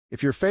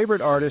If your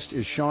favorite artist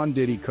is Sean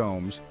Diddy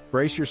Combs,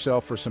 brace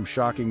yourself for some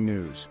shocking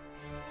news.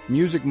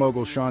 Music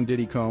mogul Sean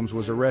Diddy Combs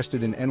was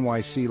arrested in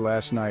NYC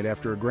last night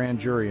after a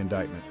grand jury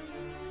indictment.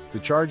 The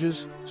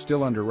charges,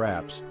 still under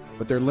wraps,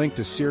 but they're linked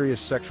to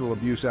serious sexual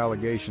abuse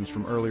allegations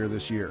from earlier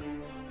this year.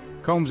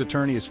 Combs'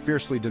 attorney is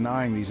fiercely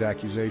denying these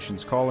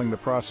accusations, calling the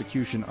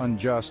prosecution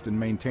unjust and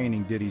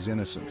maintaining Diddy's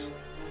innocence.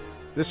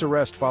 This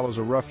arrest follows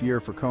a rough year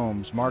for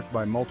Combs, marked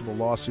by multiple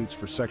lawsuits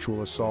for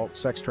sexual assault,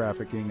 sex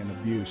trafficking, and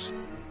abuse.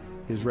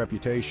 His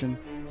reputation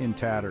in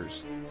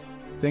tatters.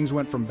 Things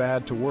went from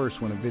bad to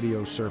worse when a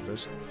video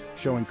surfaced,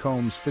 showing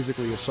Combs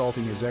physically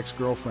assaulting his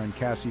ex-girlfriend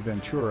Cassie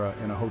Ventura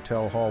in a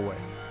hotel hallway.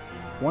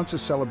 Once a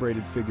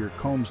celebrated figure,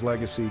 Combs'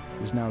 legacy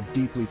is now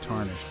deeply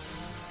tarnished.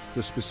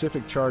 The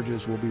specific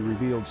charges will be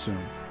revealed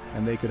soon,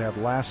 and they could have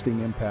lasting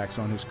impacts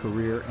on his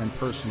career and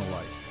personal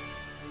life.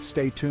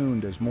 Stay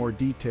tuned as more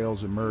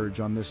details emerge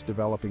on this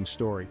developing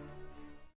story.